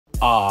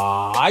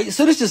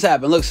So this just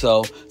happened. Look,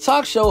 so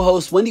talk show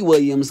host Wendy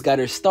Williams got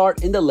her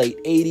start in the late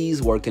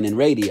 80s working in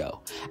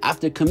radio.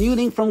 After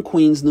commuting from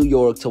Queens, New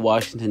York to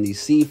Washington,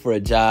 D.C. for a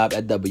job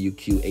at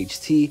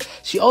WQHT,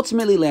 she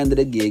ultimately landed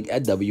a gig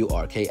at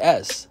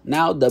WRKS,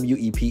 now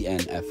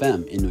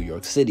WEPN-FM in New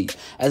York City,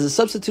 as a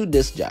substitute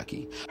disc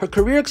jockey. Her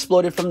career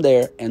exploded from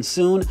there, and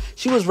soon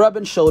she was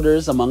rubbing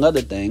shoulders, among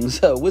other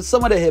things, with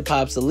some of the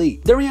hip-hop's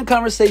elite. During a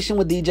conversation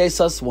with DJ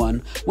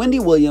Sus1, Wendy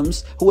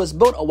Williams, who has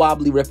built a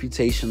wobbly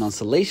reputation on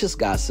salacious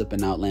gossip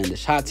and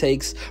outlandish hot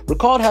takes,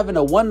 recalled having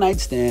a one-night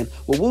stand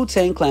with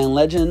Wu-Tang Clan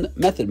legend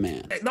Method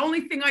Man. The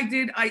only thing I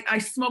did, I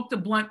smoked a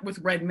blunt with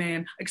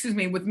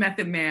with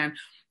Method Man,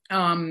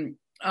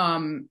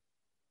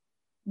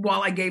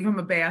 while I gave him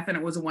a bath, and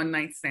it was a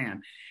one-night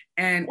stand.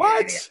 And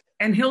what?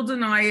 And he'll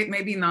deny it,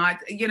 maybe not.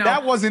 You know,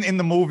 that wasn't in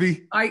the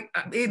movie.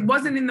 It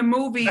wasn't in the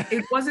movie.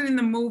 It wasn't in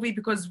the movie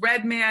because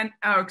Method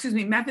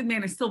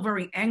Man is still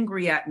very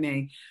angry at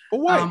me. For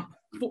what?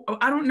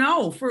 I don't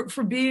know,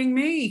 for being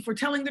me, for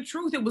telling the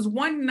truth. It was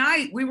one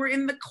night we were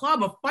in the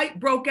club, a fight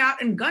broke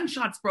out and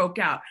gunshots broke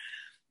out.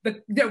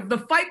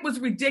 The fight was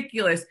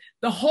ridiculous.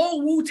 The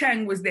whole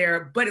Wu-Tang was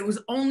there, but it was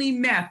only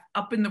Meth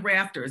up in the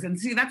rafters. And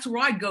see, that's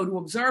where I'd go to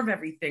observe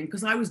everything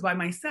because I was by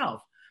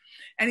myself.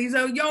 And he's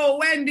like, yo,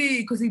 Wendy,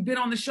 because he'd been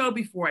on the show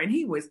before, and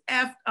he was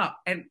effed up.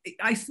 And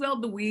I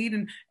smelled the weed,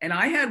 and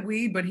I had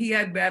weed, but he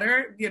had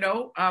better, you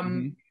know.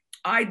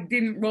 I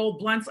didn't roll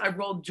blunts. I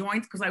rolled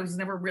joints because I was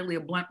never really a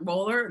blunt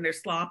roller, and they're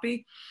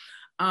sloppy.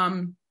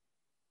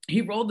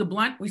 He rolled the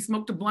blunt. We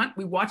smoked a blunt.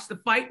 We watched the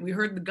fight. We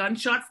heard the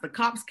gunshots. The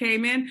cops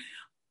came in.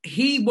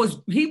 He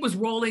was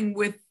rolling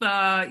with,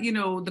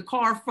 the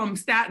car from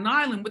Staten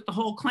Island with the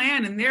whole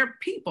clan and their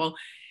people.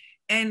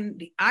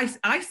 And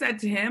I said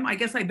to him, I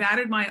guess I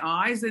batted my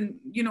eyes and,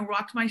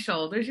 rocked my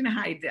shoulders. You know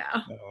how you do.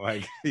 Oh,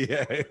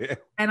 yeah.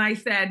 And I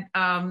said,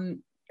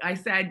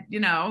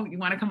 you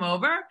want to come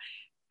over?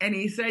 And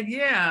he said,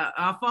 yeah,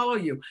 I'll follow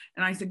you.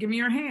 And I said, give me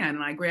your hand.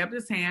 And I grabbed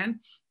his hand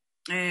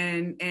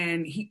and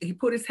he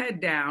put his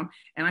head down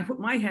and I put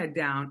my head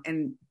down.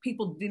 And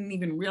people didn't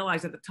even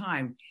realize at the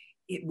time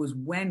it was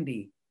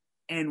Wendy.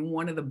 And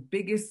one of the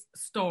biggest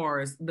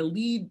stars, the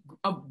leader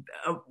of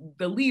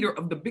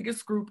the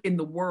biggest group in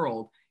the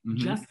world,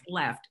 just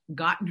left,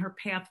 got in her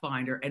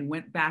Pathfinder and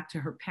went back to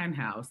her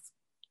penthouse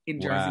in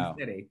Jersey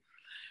City,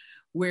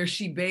 where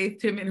she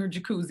bathed him in her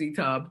jacuzzi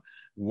tub.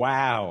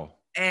 Wow.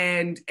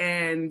 And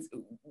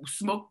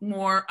smoked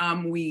more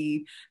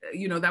weed.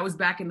 That was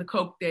back in the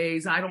coke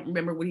days. I don't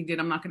remember what he did.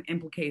 I'm not going to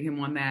implicate him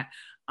on that.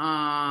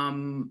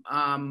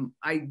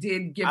 I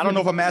did give. I don't know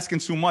if I'm asking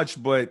too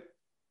much, but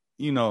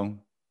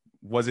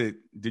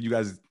did you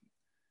guys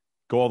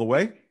go all the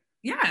way?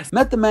 Yes.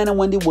 Method Man and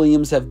Wendy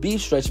Williams have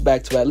beef stretched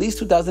back to at least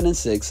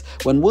 2006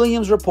 when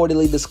Williams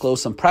reportedly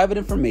disclosed some private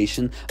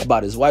information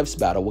about his wife's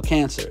battle with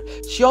cancer.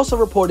 She also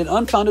reported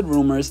unfounded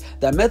rumors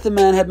that Method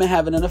Man had been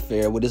having an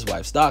affair with his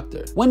wife's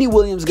doctor. Wendy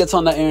Williams gets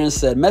on the air and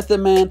said,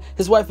 Method Man,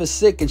 his wife is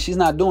sick and she's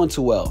not doing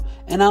too well.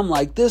 And I'm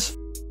like, this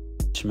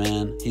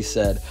man, he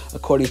said,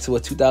 according to a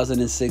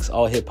 2006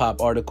 All Hip Hop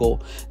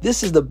article.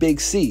 This is the big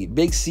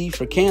C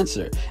for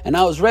cancer. And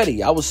I was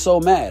ready. I was so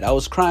mad. I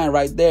was crying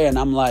right there. And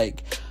I'm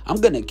like,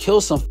 I'm gonna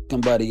kill some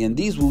fucking buddy. And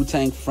these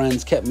Wu-Tang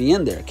friends kept me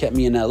in there, kept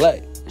me in LA.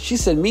 She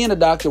said, me and the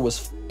doctor was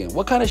fucking.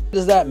 What kind of shit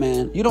is that,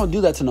 man? You don't do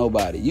that to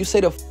nobody. You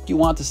say the fuck you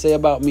want to say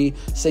about me.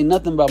 Say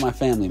nothing about my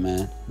family,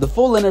 man. The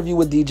full interview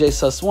with DJ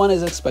Sus1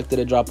 is expected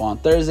to drop on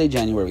Thursday,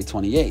 January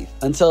 28th.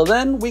 Until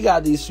then, we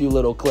got these few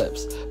little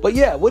clips. But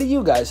yeah, what do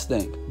you guys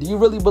think? Do you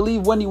really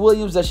believe Wendy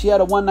Williams that she had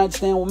a one-night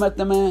stand with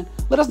Method Man?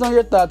 Let us know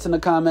your thoughts in the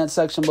comment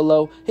section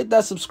below. Hit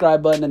that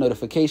subscribe button and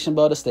notification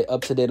bell to stay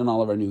up to date on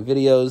all of our new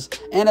videos.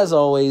 And as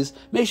always,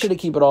 make sure to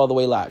keep it all the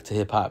way locked to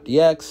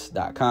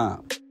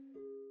hiphopdx.com.